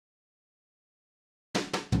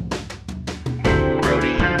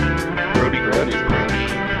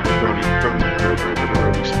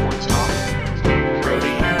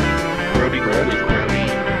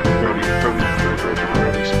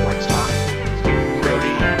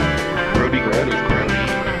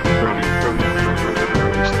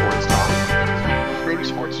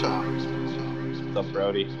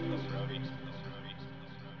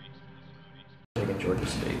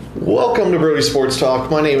Welcome to Brody Sports Talk.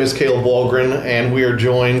 My name is Caleb Walgren, and we are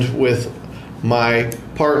joined with my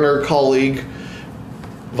partner, colleague,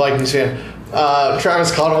 Vikings fan,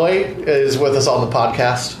 Travis Conway is with us on the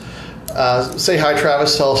podcast. Say hi,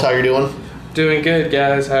 Travis. Tell us how you're doing. Doing good,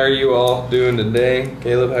 guys. How are you all doing today?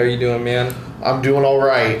 Caleb, how are you doing, man? I'm doing all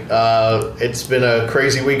right. It's been a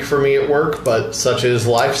crazy week for me at work, but such is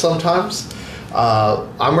life sometimes.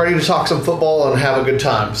 I'm ready to talk some football and have a good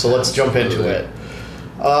time, so let's jump into it.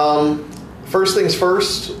 First things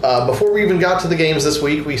first, before we even got to the games this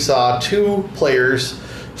week, we saw two players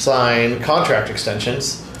sign contract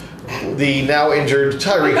extensions. The now injured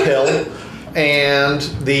Tyreek Hill and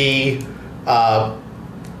the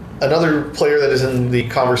another player that is in the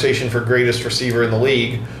conversation for greatest receiver in the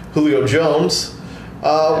league, Julio Jones.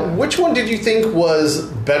 Which one did you think was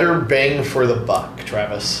better bang for the buck,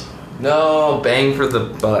 Travis? No, bang for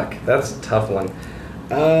the buck. That's a tough one.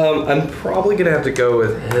 I'm probably going to have to go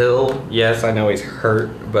with Hill. Yes, I know he's hurt,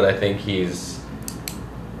 but I think he's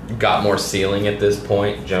got more ceiling at this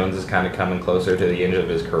point. Jones is kind of coming closer to the end of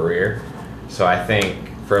his career. So I think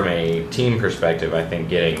from a team perspective, I think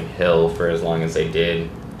getting Hill for as long as they did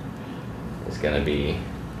is going to be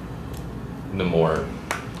the more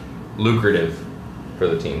lucrative for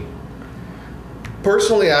the team.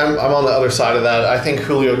 Personally, I'm on the other side of that. I think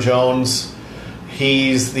Julio Jones,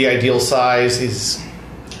 he's the ideal size. He's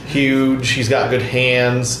huge. He's got good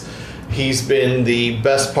hands. He's been the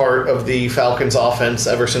best part of the Falcons offense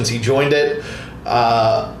ever since he joined it.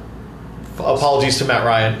 Apologies to Matt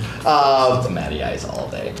Ryan. It's Matty Ice all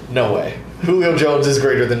day. No way. Julio Jones is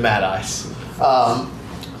greater than Matt Ice. I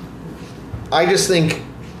just think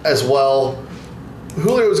as well,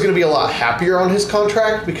 Julio is going to be a lot happier on his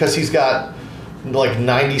contract because he's got like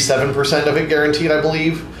 97% of it guaranteed, I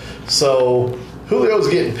believe. So Julio's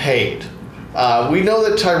getting paid. We know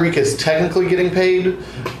that Tyreek is technically getting paid.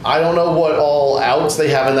 I don't know what all outs they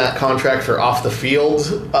have in that contract for off the field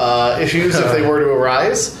issues if they were to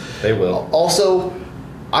arise. They will. Also,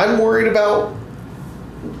 I'm worried about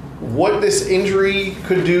what this injury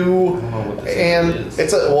could do. And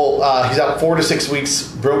he's out 4 to 6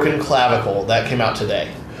 weeks, broken clavicle. That came out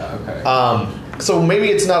today. Okay. So maybe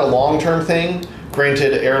it's not a long-term thing.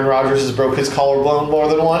 Granted, Aaron Rodgers has broke his collarbone more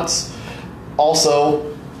than once. Also,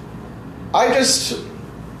 I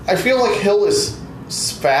feel like Hill is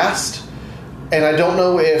fast, and I don't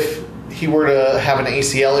know if he were to have an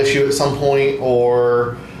ACL issue at some point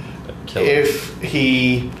or if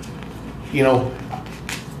he,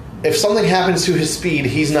 if something happens to his speed,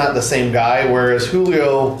 he's not the same guy, whereas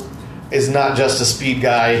Julio is not just a speed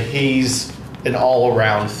guy, he's an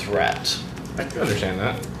all-around threat. I can understand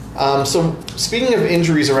that. So, speaking of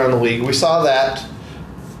injuries around the league, we saw that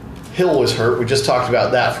Hill was hurt. We just talked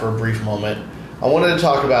about that for a brief moment. I wanted to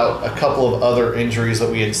talk about a couple of other injuries that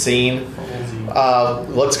we had seen.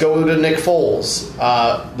 Let's go to Nick Foles.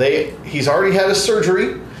 He's already had his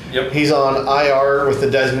surgery. Yep. He's on IR with the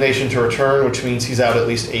designation to return, which means he's out at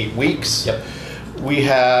least 8 weeks. Yep. We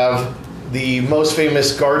have the most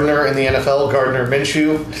famous Gardner in the NFL, Gardner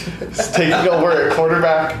Minshew, taking over at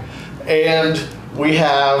quarterback. And we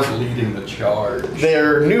have leading the charge.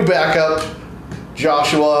 Their new backup,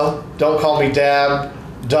 Joshua, don't call me Dab,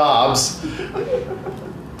 Dobbs.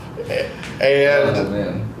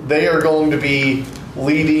 And they are going to be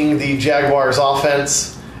leading the Jaguars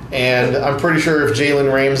offense. And I'm pretty sure if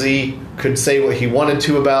Jalen Ramsey could say what he wanted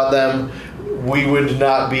to about them, we would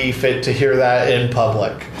not be fit to hear that in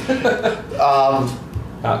public.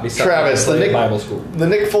 Travis, the Nick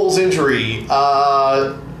Foles injury.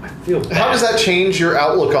 Feel bad. How does that change your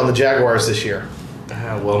outlook on the Jaguars this year?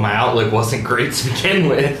 Well, my outlook wasn't great to begin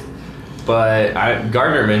with, but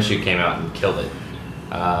Gardner Minshew came out and killed it.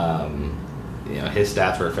 His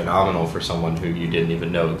stats were phenomenal for someone who you didn't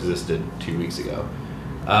even know existed 2 weeks ago.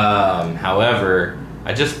 However,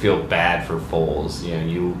 I just feel bad for Foles.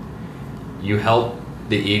 You help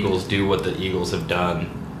the Eagles do what the Eagles have done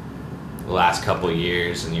the last couple of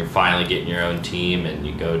years, and you're finally getting your own team, and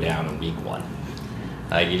you go down in week 1.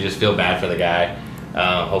 You just feel bad for the guy.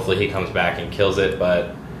 Hopefully he comes back and kills it.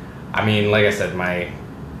 But, I mean, like I said, my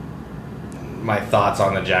thoughts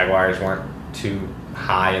on the Jaguars weren't too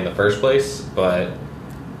high in the first place. But,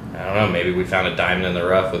 I don't know, maybe we found a diamond in the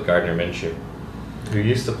rough with Gardner Minshew, who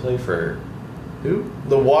used to play for who?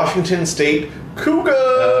 The Washington State Cougars!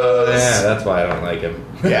 Yeah, that's why I don't like him.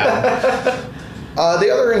 Yeah. The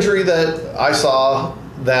other injury that I saw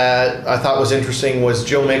that I thought was interesting was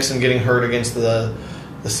Joe Mixon getting hurt against the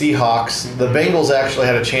Seahawks. The Bengals actually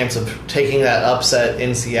had a chance of taking that upset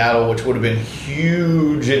in Seattle, which would have been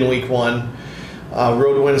huge in Week 1.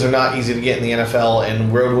 Road wins are not easy to get in the NFL,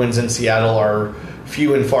 and road wins in Seattle are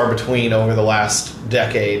few and far between over the last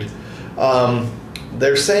decade.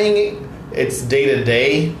 They're saying it's day to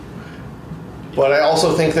day, but I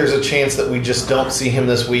also think there's a chance that we just don't see him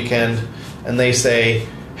this weekend, and they say,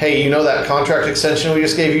 hey, you know that contract extension we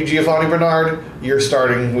just gave you, Giovanni Bernard? You're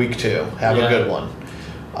starting week 2. Have a good one.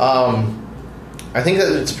 I think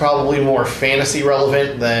that it's probably more fantasy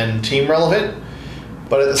relevant than team relevant,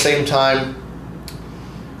 but at the same time,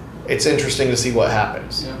 it's interesting to see what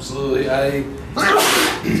happens. Absolutely. I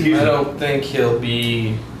don't think he'll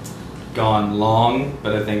be gone long,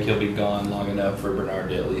 but I think he'll be gone long enough for Bernard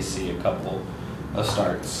to at least see a couple of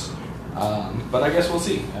starts. But I guess we'll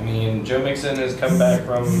see. I mean, Joe Mixon has come back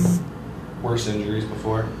from worse injuries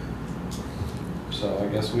before, so I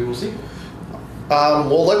guess we will see.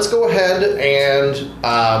 Well, let's go ahead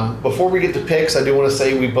and before we get to picks, I do want to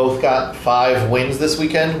say we both got 5 wins this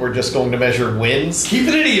weekend. We're just going to measure wins.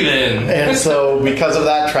 Keeping it even. And so because of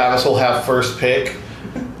that, Travis will have first pick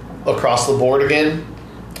across the board again.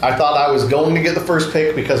 I thought I was going to get the first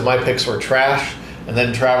pick because my picks were trash, and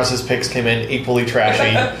then Travis's picks came in equally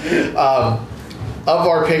trashy. Of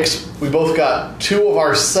our picks, we both got 2 of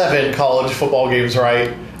our 7 college football games right,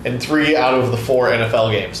 and 3 out of the 4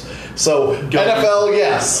 NFL games. So NFL,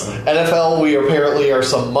 yes. NFL, we apparently are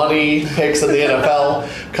some money picks in the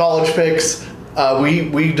NFL. College picks,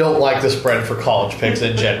 we don't like the spread for college picks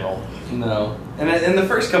in general. No. And the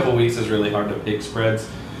first couple weeks is really hard to pick spreads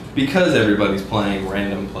because everybody's playing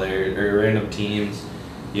random players or random teams.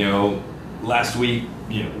 You know, last week,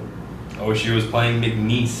 OSU was playing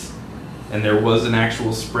McNeese, and there was an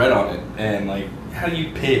actual spread on it. And, how do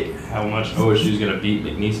you pick how much OSU is going to beat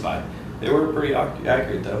McNeese by? They were pretty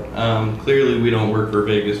accurate, though. Clearly, we don't work for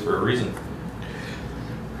Vegas for a reason.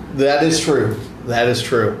 That is true. That is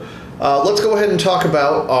true. Let's go ahead and talk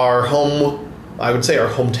about our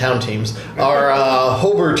hometown teams, our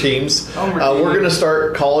Homer teams. We're going to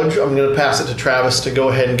start college. I'm going to pass it to Travis to go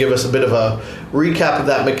ahead and give us a bit of a recap of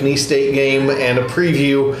that McNeese State game and a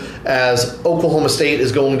preview as Oklahoma State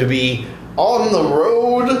is going to be on the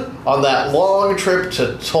road on that long trip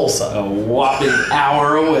to Tulsa. A whopping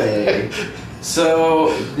hour away.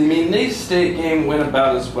 So, the McNeese State game went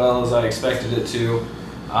about as well as I expected it to.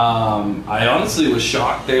 I honestly was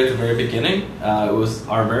shocked there at the very beginning. It was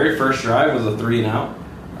our very first drive was a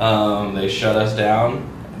 3-and-out. They shut us down.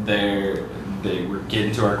 They were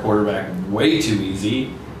getting to our quarterback way too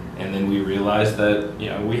easy, and then we realized that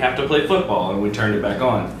we have to play football, and we turned it back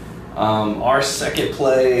on. Our second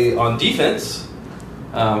play on defense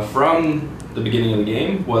from the beginning of the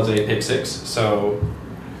game was a pick 6, so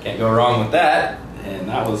can't go wrong with that, and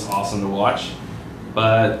that was awesome to watch.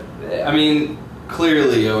 But I mean,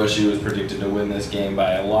 clearly OSU was predicted to win this game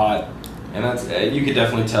by a lot, and that's you could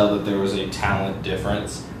definitely tell that there was a talent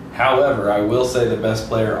difference. However, I will say the best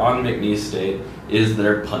player on McNeese State is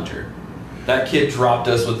their punter. That kid dropped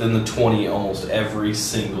us within the 20 almost every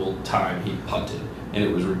single time he punted. And it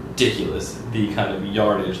was ridiculous, the kind of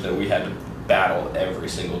yardage that we had to battle every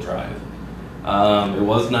single drive. It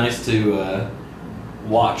was nice to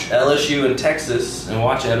watch LSU and Texas and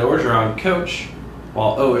watch Ed Orgeron coach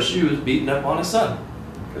while OSU was beating up on his son.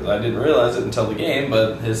 Because I didn't realize it until the game,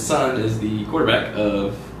 but his son is the quarterback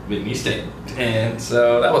of McNeese State. And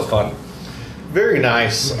so that was fun. Very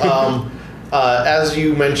nice. As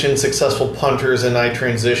you mentioned, successful punters, and I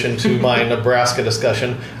transition to my Nebraska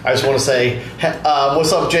discussion. I just want to say,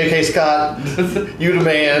 what's up, J.K. Scott? You the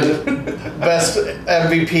man. Best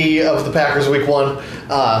MVP of the Packers Week 1.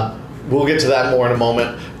 We'll get to that more in a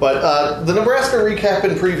moment. But the Nebraska recap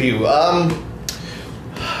and preview.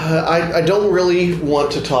 I don't really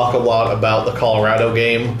want to talk a lot about the Colorado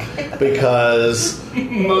game because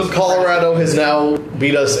Colorado has now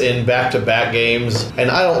beat us in back-to-back games, and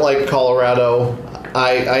I don't like Colorado.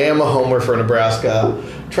 I am a homer for Nebraska.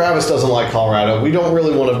 Travis doesn't like Colorado. We don't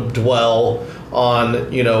really want to dwell on,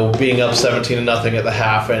 being up 17-0 at the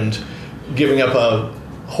half and giving up a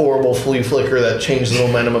horrible flea flicker that changed the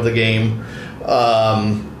momentum of the game.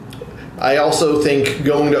 I also think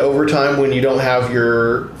going to overtime when you don't have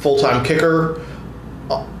your full-time kicker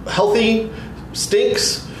healthy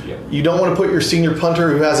stinks. Yep. You don't want to put your senior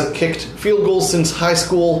punter who hasn't kicked field goals since high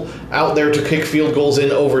school out there to kick field goals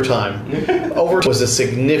in overtime. Overtime was a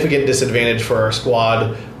significant disadvantage for our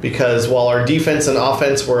squad because while our defense and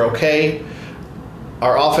offense were okay,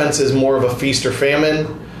 our offense is more of a feast or famine,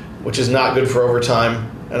 which is not good for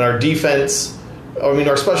overtime. And our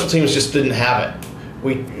our special teams just didn't have it.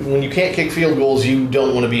 When you can't kick field goals, you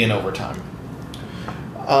don't want to be in overtime.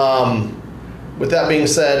 With that being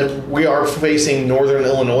said, we are facing Northern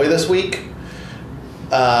Illinois this week.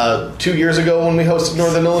 2 years ago when we hosted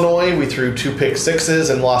Northern Illinois, we threw 2 pick 6s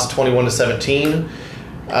and lost 21-17.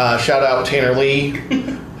 Shout out Tanner Lee.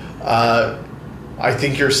 I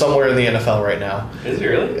think you're somewhere in the NFL right now. Is he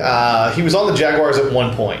really? He was on the Jaguars at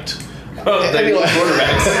one point. Oh, they need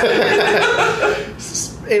quarterbacks.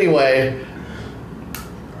 Anyway,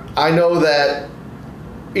 I know that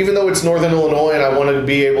even though it's Northern Illinois and I wanted to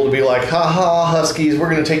be able to be like, ha ha, Huskies, we're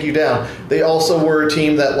going to take you down. They also were a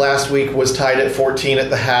team that last week was tied at 14 at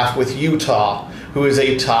the half with Utah, who is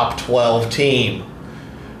a top 12 team.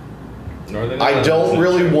 I don't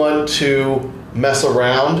really want to mess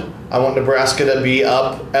around. I want Nebraska to be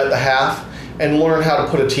up at the half and learn how to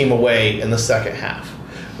put a team away in the second half.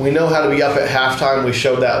 We know how to be up at halftime. We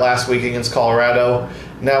showed that last week against Colorado.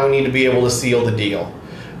 Now we need to be able to seal the deal.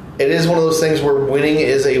 It is one of those things where winning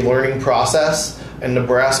is a learning process, and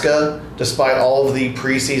Nebraska, despite all of the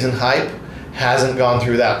preseason hype, hasn't gone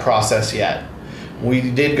through that process yet. We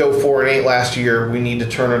did go 4-8 last year. We need to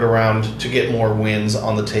turn it around to get more wins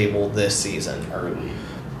on the table this season. Early.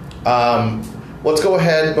 Let's go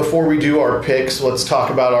ahead, before we do our picks, let's talk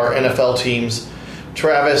about our NFL teams.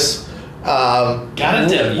 Travis, Got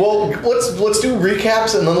a W. well, let's do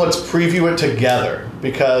recaps and then let's preview it together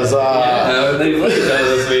because they played each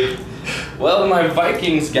other this week. Well, my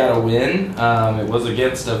Vikings got a win. It was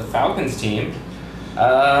against a Falcons team.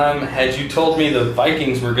 Had you told me the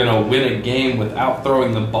Vikings were going to win a game without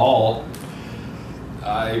throwing the ball,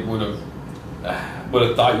 I would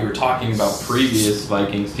have thought you were talking about previous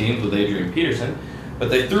Vikings teams with Adrian Peterson.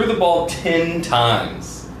 But they threw the ball 10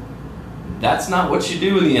 times. That's not what you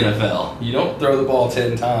do in the NFL. You don't throw the ball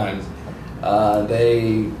 10 times. But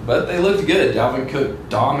they looked good. Dalvin Cook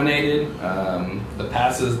dominated. The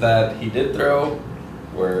passes that he did throw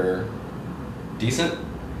were decent.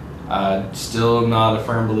 Still not a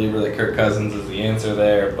firm believer that Kirk Cousins is the answer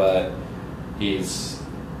there, but he's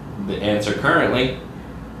the answer currently,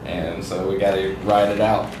 and so we got to ride it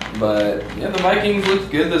out. But yeah, the Vikings looked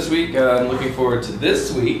good this week. I'm looking forward to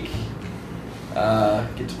this week.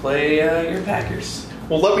 Get to play your Packers.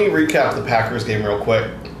 well, let me recap the Packers game real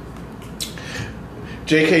quick.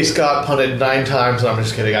 J.K. Scott punted 9 times. No, I'm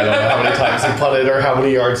just kidding. I don't know how many times he punted or how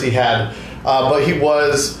many yards he had. But he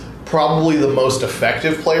was probably the most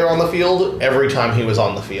effective player on the field every time he was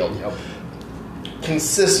on the field. Yep.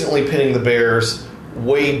 Consistently pinning the Bears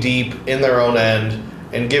way deep in their own end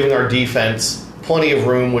and giving our defense plenty of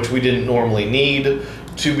room, which we didn't normally need,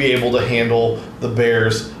 to be able to handle the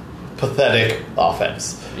Bears' pathetic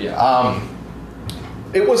offense. Yeah.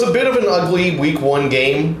 It was a bit of an ugly Week 1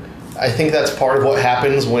 game. I think that's part of what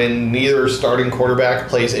happens when neither starting quarterback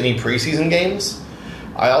plays any preseason games.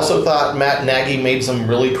 I also thought Matt Nagy made some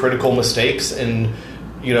really critical mistakes in,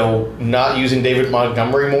 not using David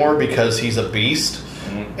Montgomery more because he's a beast.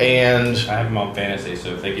 Mm-hmm. And I have him on fantasy, so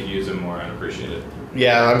if they could use him more, I'd appreciate it.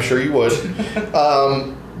 yeah, I'm sure you would.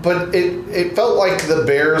 But it felt like the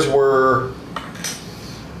Bears were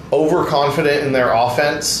overconfident in their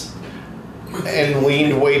offense and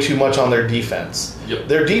leaned way too much on their defense. Yep.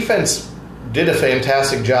 Their defense did a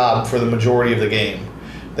fantastic job for the majority of the game.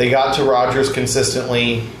 They got to Rodgers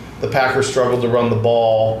consistently. The Packers struggled to run the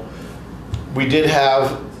ball. We did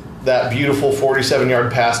have that beautiful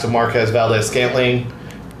 47-yard pass to Marquez Valdes-Scantling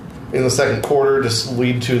in the second quarter to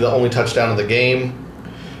lead to the only touchdown of the game.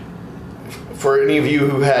 For any of you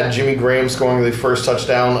who had Jimmy Graham scoring the first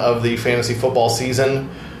touchdown of the fantasy football season,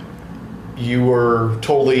 you were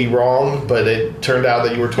totally wrong, but it turned out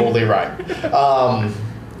that you were totally right.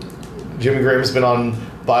 Jimmy Graham's been on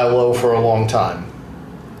buy low for a long time.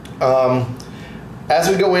 As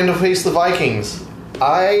we go in to face the Vikings,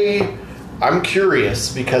 I'm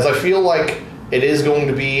curious because I feel like it is going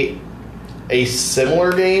to be a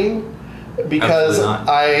similar game because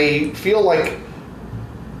I feel like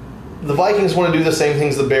the Vikings want to do the same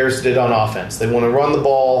things the Bears did on offense. They want to run the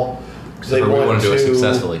ball. They want to do it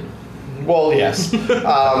successfully. Well, yes.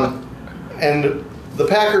 And the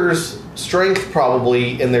Packers' strength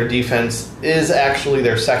probably in their defense is actually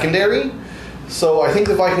their secondary. So I think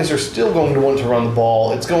the Vikings are still going to want to run the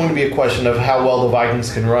ball. It's going to be a question of how well the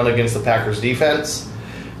Vikings can run against the Packers' defense.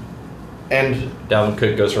 And Dalvin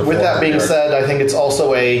Cook goes for with that being yards. said, I think it's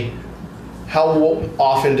also how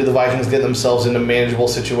often do the Vikings get themselves into manageable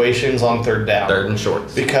situations on third down? Third and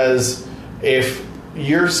shorts. Because if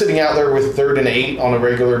you're sitting out there with 3rd and 8 on a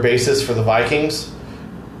regular basis for the Vikings,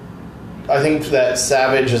 I think that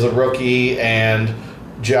Savage is a rookie and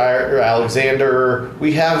Jair Alexander,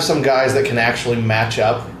 we have some guys that can actually match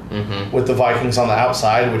up with the Vikings on the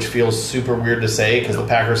outside, which feels super weird to say because the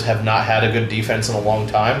Packers have not had a good defense in a long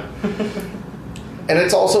time. And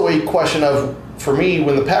it's also a question of, for me,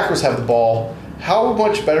 when the Packers have the ball, how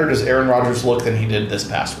much better does Aaron Rodgers look than he did this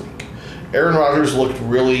past week? Aaron Rodgers looked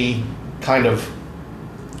really kind of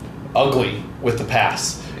ugly with the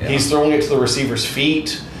pass. Yeah. He's throwing it to the receiver's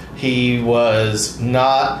feet. He was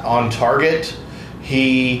not on target.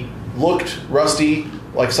 He looked rusty,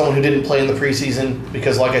 like someone who didn't play in the preseason,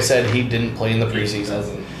 because like I said, he didn't play in the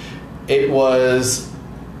preseason. It was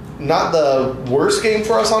not the worst game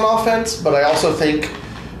for us on offense, but I also think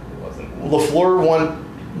LaFleur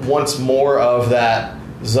wants more of that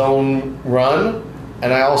zone run,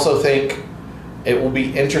 and I also think it will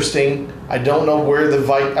be interesting. I don't know where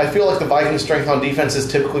I feel like the Vikings' strength on defense has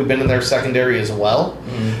typically been in their secondary as well.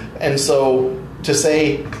 Mm-hmm. And so to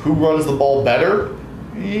say who runs the ball better,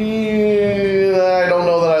 I don't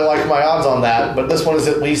know that I like my odds on that, but this one is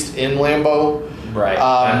at least in Lambeau. Right,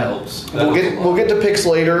 that helps. We'll get to picks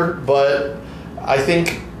later, but I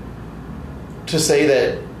think to say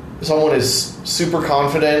that someone is super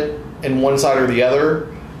confident in one side or the other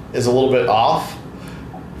is a little bit off,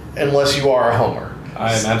 unless you are a homer.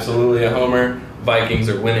 I am absolutely a homer. Vikings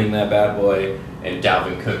are winning that bad boy, and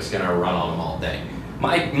Dalvin Cook's going to run on them all day.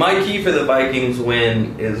 My key for the Vikings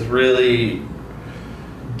win is really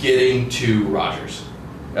getting to Rodgers.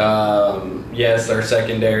 Yes, our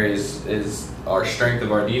secondary is our strength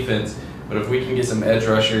of our defense, but if we can get some edge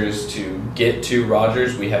rushers to get to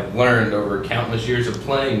Rodgers, we have learned over countless years of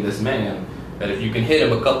playing this man that if you can hit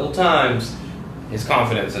him a couple times, his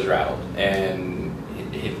confidence is rattled, and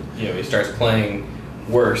he starts playing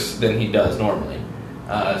worse than he does normally.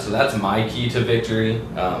 So that's my key to victory.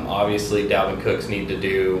 Obviously, Dalvin Cook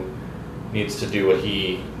needs to do what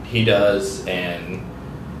he does, and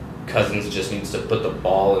Cousins just needs to put the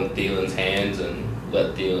ball in Thielen's hands and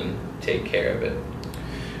let Thielen take care of it.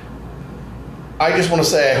 I just want to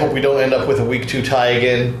say I hope we don't end up with a week 2 tie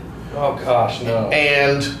again. Oh gosh, no.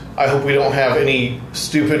 And I hope we don't have any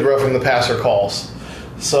stupid roughing the passer calls.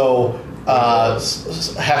 So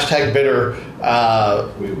hashtag bitter.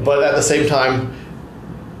 But at the same time,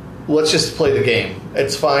 let's just play the game.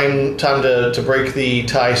 It's fine time to break the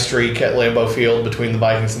tie streak at Lambeau Field between the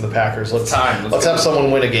Vikings and the Packers. Let's have someone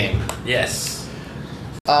win a game. Yes.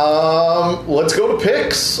 Let's go to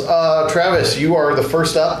picks. Travis, you are the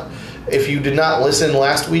first up. If you did not listen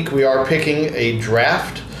last week, we are picking a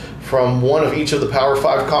draft from one of each of the Power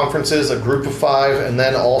 5 conferences, a group of 5, and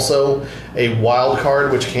then also a wild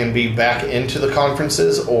card, which can be back into the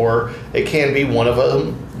conferences, or it can be one of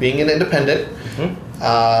them being an independent.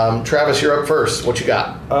 Mm-hmm. Travis, you're up first. What you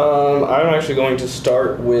got? I'm actually going to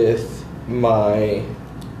start with my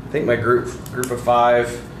group of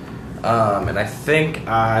 5. And I think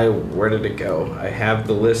where did it go? I have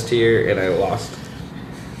the list here and I lost.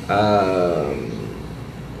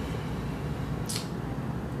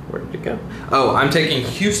 Where did it go? Oh, I'm taking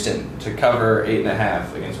Houston to cover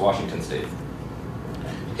 8.5 against Washington State.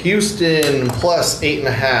 Houston plus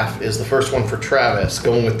 8.5 is the first one for Travis.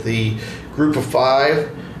 Going with the group of 5.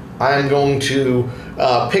 I'm going to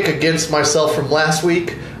pick against myself from last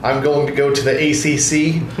week. I'm going to go to the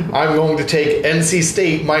ACC. I'm going to take NC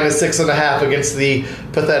State minus 6.5 against the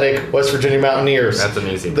pathetic West Virginia Mountaineers. That's an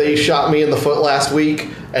easy. They shot me in the foot last week,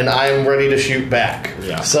 and I am ready to shoot back.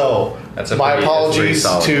 Yeah. So my apologies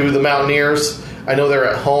to the Mountaineers. I know they're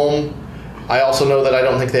at home. I also know that I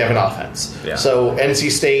don't think they have an offense. Yeah. So NC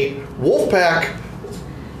State, Wolfpack,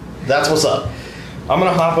 that's what's up. I'm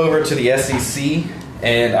going to hop over to the SEC,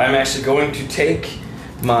 and I'm actually going to take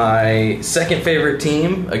my second favorite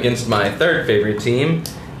team against my third favorite team,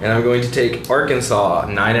 and I'm going to take Arkansas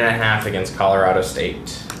 9.5 against Colorado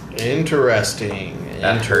State. Interesting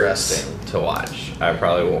To watch. I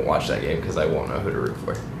probably won't watch that game because I won't know who to root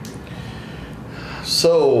for.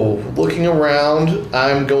 So, looking around,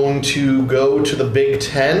 I'm going to go to the Big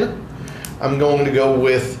Ten. I'm going to go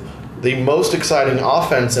with the most exciting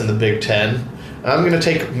offense in the Big Ten. And I'm going to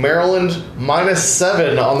take Maryland minus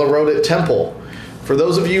 7 on the road at Temple. For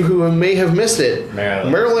those of you who may have missed it,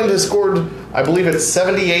 Maryland has scored, I believe it's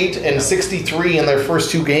 78 and 63 in their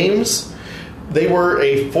first 2 games. They were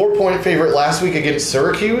a 4-point favorite last week against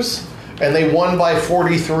Syracuse, and they won by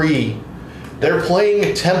 43. They're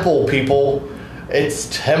playing Temple, people. It's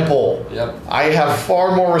Temple. Yep. I have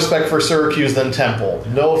far more respect for Syracuse than Temple.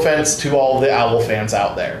 No offense to all the Owl fans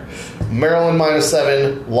out there. Maryland minus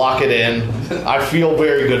 7, lock it in. I feel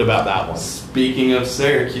very good about that one. Speaking of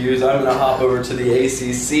Syracuse, I'm going to hop over to the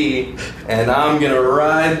ACC, and I'm going to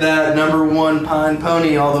ride that number 1 Pine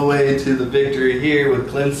Pony all the way to the victory here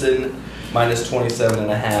with Clemson minus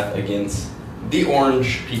 27.5 against the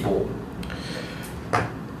Orange people.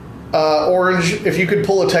 Orange, if you could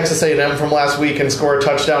pull a Texas A&M from last week and score a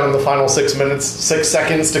touchdown in the final 6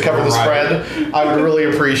 seconds to cover the spread, I would really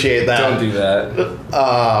appreciate that. Don't do that.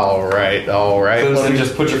 All right. Clemson,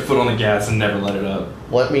 just put your foot on the gas and never let it up.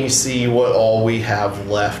 Let me see what all we have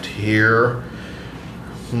left here.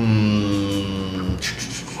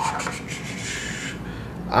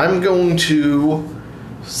 I'm going to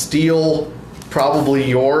steal probably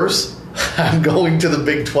yours. I'm going to the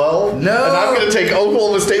Big 12. No. And I'm going to take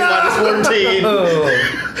Oklahoma State minus 14.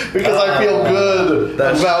 Because I feel good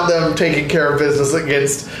about them taking care of business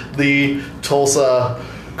against the Tulsa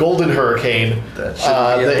Golden Hurricane. The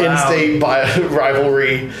in-state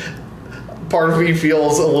rivalry. Part of me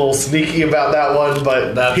feels a little sneaky about that one,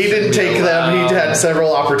 but he didn't take them. He had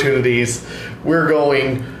several opportunities. We're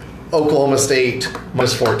going Oklahoma State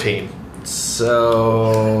minus 14.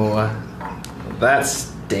 So that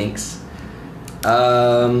stinks.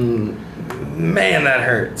 Man, that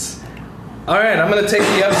hurts. All right, I'm going to take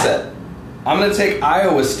the upset. I'm going to take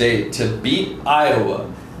Iowa State to beat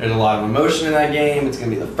Iowa. There's a lot of emotion in that game. It's going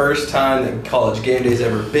to be the first time that College Game Day's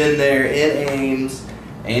ever been there in Ames.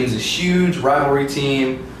 Ames is a huge rivalry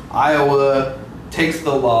team. Iowa takes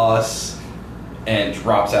the loss and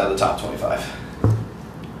drops out of the top 25.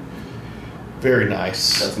 Very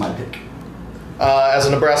nice. That's my pick. As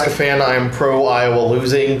a Nebraska fan, I'm pro Iowa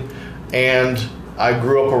losing, and I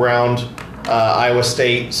grew up around Iowa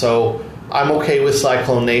State, so I'm okay with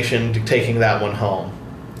Cyclone Nation taking that one home.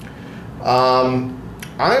 I'm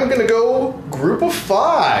going to go group of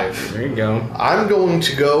 5. There you go. I'm going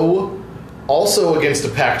to go also against a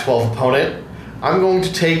Pac-12 opponent. I'm going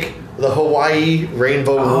to take the Hawaii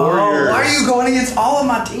Rainbow Warriors. Why are you going against all of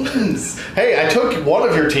my teams? Hey, I took one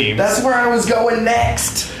of your teams. That's where I was going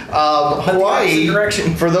next. Hawaii,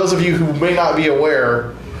 for those of you who may not be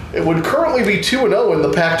aware, it would currently be 2-0 in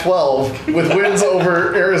the Pac-12 with wins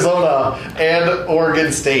over Arizona and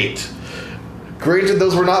Oregon State. Granted,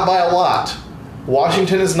 those were not by a lot.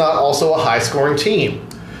 Washington is not also a high-scoring team.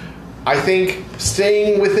 I think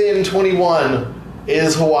staying within 21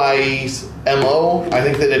 is Hawaii's MO. I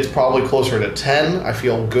think that it's probably closer to 10. I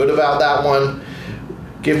feel good about that one.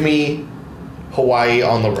 Give me Hawaii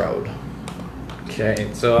on the road. Okay,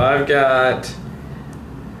 so I'm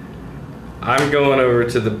going over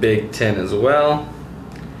to the Big Ten as well.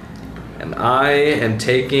 And I am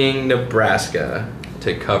taking Nebraska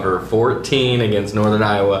to cover 14 against Northern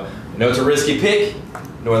Iowa. I know it's a risky pick.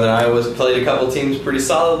 Northern Iowa's played a couple teams pretty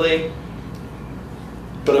solidly.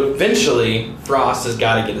 But eventually, Frost has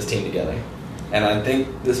got to get his team together. And I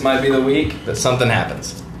think this might be the week that something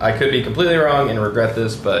happens. I could be completely wrong and regret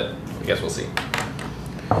this, but I guess we'll see.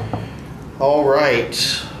 All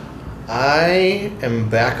right. I am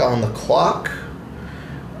back on the clock.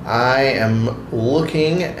 I am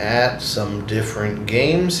looking at some different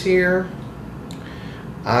games here.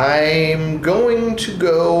 I'm going to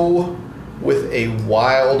go with a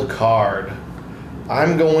wild card.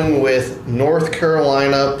 I'm going with North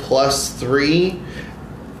Carolina +3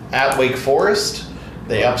 at Wake Forest.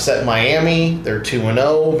 They upset Miami. They're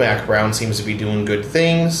 2-0. Mac Brown seems to be doing good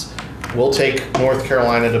things. We'll take North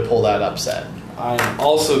Carolina to pull that upset. I'm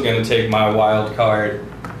also going to take my wild card,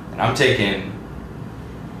 and I'm taking,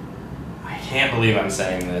 I can't believe I'm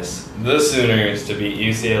saying this, the Sooners to beat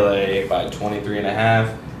UCLA by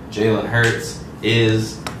 23.5. Jalen Hurts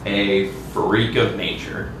is a freak of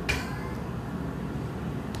nature.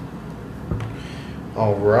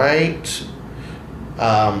 All right.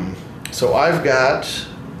 So I've got,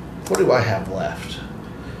 what do I have left?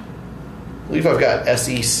 I believe I've got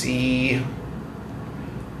SEC,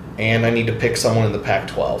 and I need to pick someone in the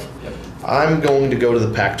Pac-12. Yep. I'm going to go to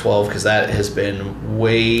the Pac-12 because that has been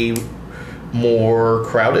way more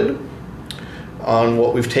crowded on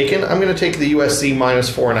what we've taken. I'm going to take the USC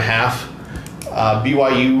 -4.5.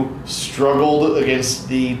 BYU struggled against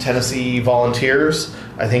the Tennessee Volunteers.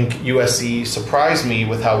 I think USC surprised me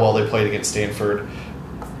with how well they played against Stanford.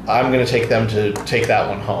 I'm going to take them to take that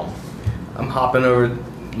one home. I'm hopping over.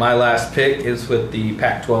 My last pick is with the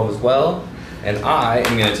Pac-12 as well, and I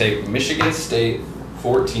am going to take Michigan State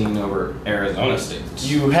 14 over Arizona State.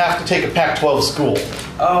 You have to take a Pac-12 school.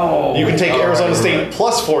 Oh. You can take Arizona State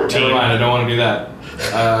 +14. Never mind, I don't want to do that.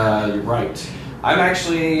 You're right. I'm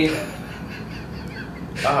actually...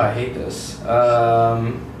 Oh, I hate this.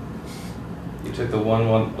 You took the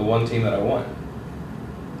one team that I want.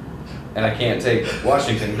 And I can't take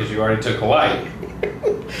Washington because you already took Hawaii.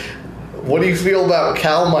 What do you feel about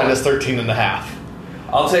Cal -13.5?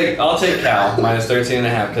 I'll take Cal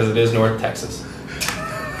 -13.5 because it is North Texas.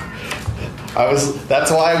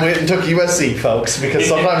 That's why I went and took USC, folks, because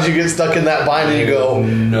sometimes you get stuck in that bind and you go,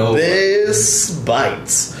 no, this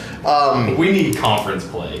bites. We need conference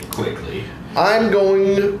play quickly. I'm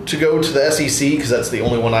going to go to the SEC because that's the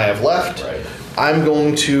only one I have left. Right. I'm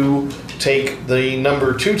going to take the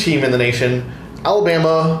number 2 team in the nation,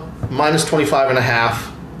 Alabama minus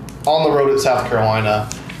 25.5 on the road at South Carolina.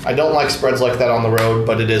 I don't like spreads like that on the road,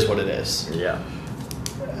 but it is what it is. Yeah.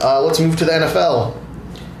 Let's move to the NFL.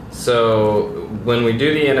 So when we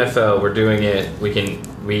do the NFL, we're doing it.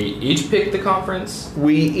 We each pick the conference.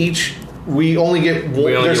 We only get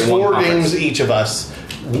one. There's 4 games each of us.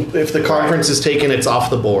 If the conference is taken, it's off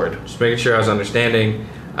the board. Just making sure I was understanding.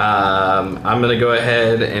 I'm going to go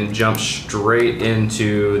ahead and jump straight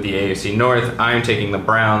into the AFC North. I'm taking the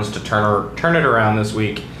Browns to turn it around this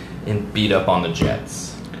week and beat up on the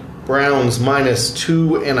Jets. Browns minus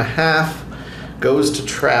 2.5 goes to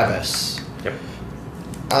Travis. Yep.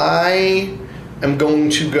 I am going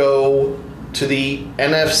to go to the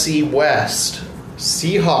NFC West.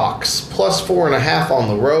 Seahawks plus 4.5 on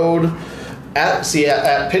the road at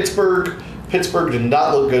Pittsburgh. Pittsburgh did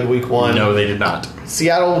not look good week 1. No, they did not.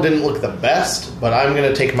 Seattle didn't look the best, but I'm going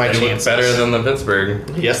to take my chances. They looked better than the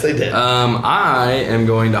Pittsburgh. Yes, they did. I am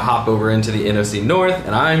going to hop over into the NFC North,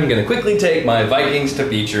 and I'm going to quickly take my Vikings to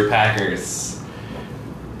beat your Packers.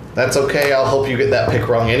 That's okay. I'll help you get that pick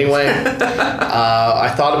wrong anyway.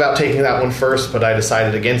 I thought about taking that one first, but I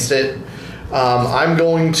decided against it. I'm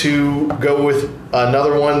going to go with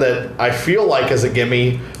another one that I feel like is a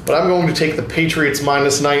gimme, but I'm going to take the Patriots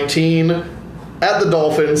minus 19 at the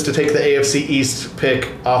Dolphins to take the AFC East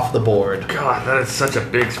pick off the board. God, that is such a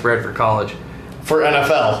big spread for college. For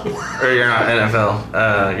NFL. Or you're not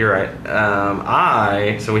NFL. You're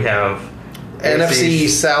right. So we have NFC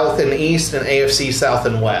South and East and AFC South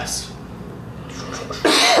and West.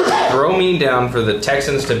 Throw me down for the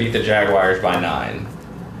Texans to beat the Jaguars by 9.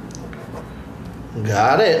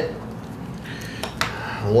 Got it.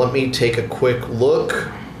 Let me take a quick look.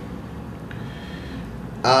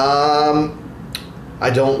 I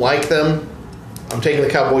don't like them. I'm taking the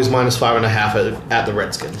Cowboys minus 5.5 at the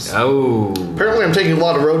Redskins. Oh. Apparently I'm taking a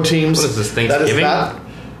lot of road teams. What is this, Thanksgiving? That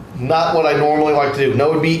is not what I normally like to do. No,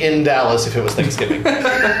 it would be in Dallas if it was Thanksgiving.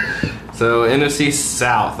 So NFC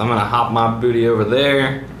South. I'm going to hop my booty over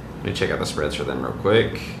there. Let me check out the spreads for them real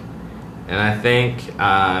quick. And I think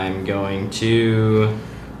I'm going to...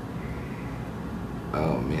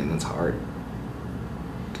 Oh, man, that's hard.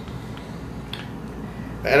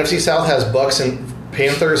 NFC South has Bucks and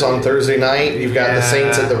Panthers on Thursday night. You've got the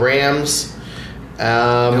Saints at the Rams.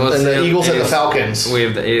 And the Eagles at the Falcons. We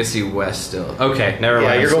have the AFC West still. Okay, never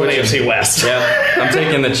mind. Yeah, you're going AFC West. Yeah, I'm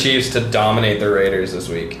taking the Chiefs to dominate the Raiders this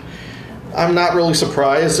week. I'm not really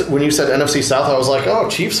surprised. When you said NFC South, I was like, oh,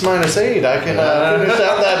 Chiefs minus 8. I can finish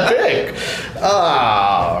out that pick.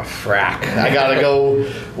 Ah, frack. I got to go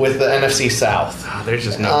with the NFC South. Oh, there's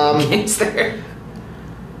just no games there.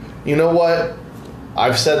 You know what?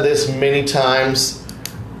 I've said this many times.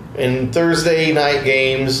 In Thursday night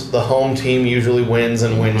games, the home team usually wins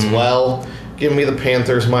and wins well. Give me the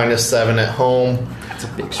Panthers minus 7 at home. That's a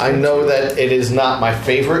big I know that it is not my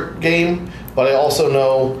favorite game, but I also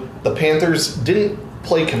know the Panthers didn't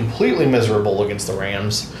play completely miserable against the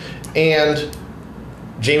Rams, and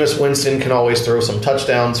Jameis Winston can always throw some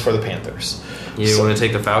touchdowns for the Panthers. You want to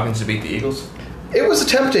take the Falcons to beat the Eagles? It was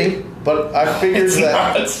tempting, but I figured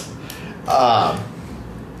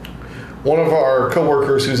one of our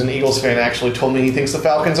coworkers who's an Eagles fan actually told me he thinks the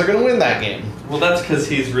Falcons are going to win that game. Well, that's because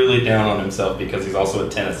he's really down on himself because he's also a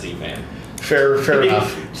Tennessee fan. Fair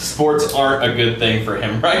enough. Sports aren't a good thing for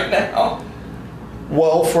him right now.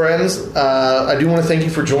 Well, friends, I do want to thank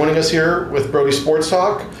you for joining us here with Brody Sports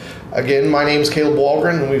Talk. Again, my name is Caleb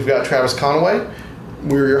Walgren, and we've got Travis Conaway.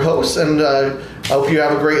 We're your hosts, and I hope you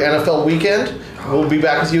have a great NFL weekend. We'll be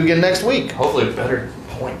back with you again next week. Hopefully better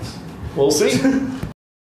points. We'll see.